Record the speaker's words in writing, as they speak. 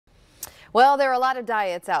Well, there are a lot of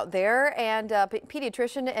diets out there, and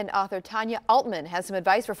pediatrician and author Tanya Altman has some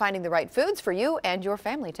advice for finding the right foods for you and your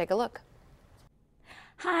family. Take a look.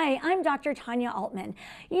 Hi, I'm Dr. Tanya Altman.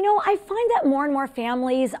 You know, I find that more and more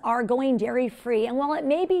families are going dairy-free, and while it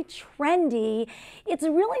may be trendy, it's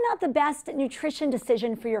really not the best nutrition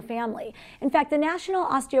decision for your family. In fact, the National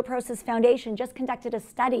Osteoporosis Foundation just conducted a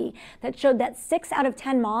study that showed that 6 out of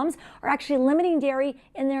 10 moms are actually limiting dairy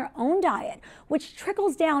in their own diet, which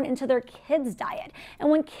trickles down into their kids' diet.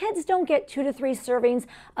 And when kids don't get 2 to 3 servings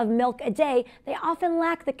of milk a day, they often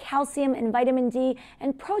lack the calcium and vitamin D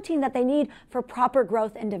and protein that they need for proper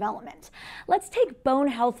growth and development. Let's take bone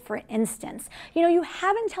health for instance. You know, you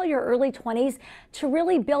have until your early 20s to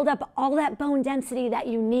really build up all that bone density that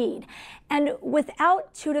you need. And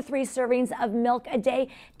without 2 to 3 servings of milk a day,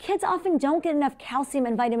 kids often don't get enough calcium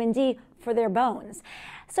and vitamin D for their bones.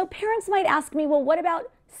 So parents might ask me, well, what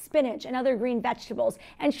about spinach and other green vegetables?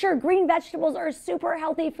 And sure, green vegetables are super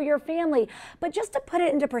healthy for your family, but just to put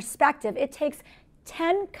it into perspective, it takes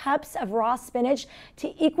 10 cups of raw spinach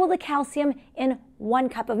to equal the calcium in 1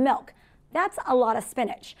 cup of milk. That's a lot of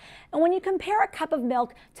spinach. And when you compare a cup of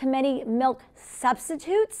milk to many milk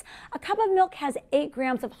substitutes, a cup of milk has 8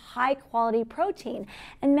 grams of high quality protein.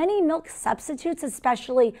 And many milk substitutes,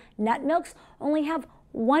 especially nut milks, only have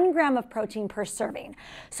 1 gram of protein per serving.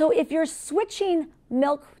 So if you're switching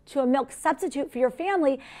milk to a milk substitute for your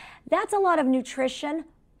family, that's a lot of nutrition,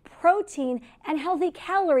 protein, and healthy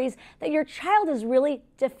calories that your child is really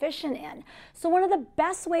deficient in. So one of the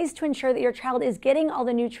best ways to ensure that your child is getting all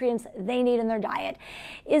the nutrients they need in their diet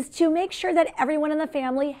is to make sure that everyone in the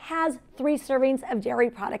family has 3 servings of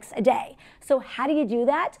dairy products a day. So how do you do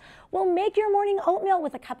that? Well, make your morning oatmeal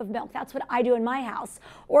with a cup of milk. That's what I do in my house.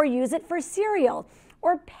 Or use it for cereal.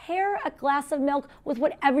 Or pair a glass of milk with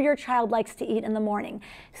whatever your child likes to eat in the morning.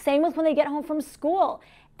 Same with when they get home from school.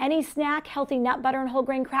 Any snack, healthy nut butter and whole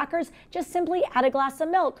grain crackers, just simply add a glass of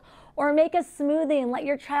milk. Or make a smoothie and let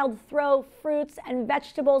your child throw fruits and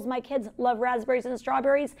vegetables, my kids love raspberries and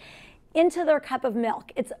strawberries, into their cup of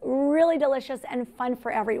milk. It's really delicious and fun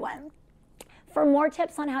for everyone. For more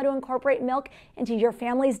tips on how to incorporate milk into your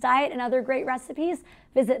family's diet and other great recipes,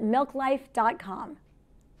 visit milklife.com.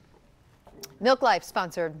 Milk Life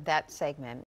sponsored that segment.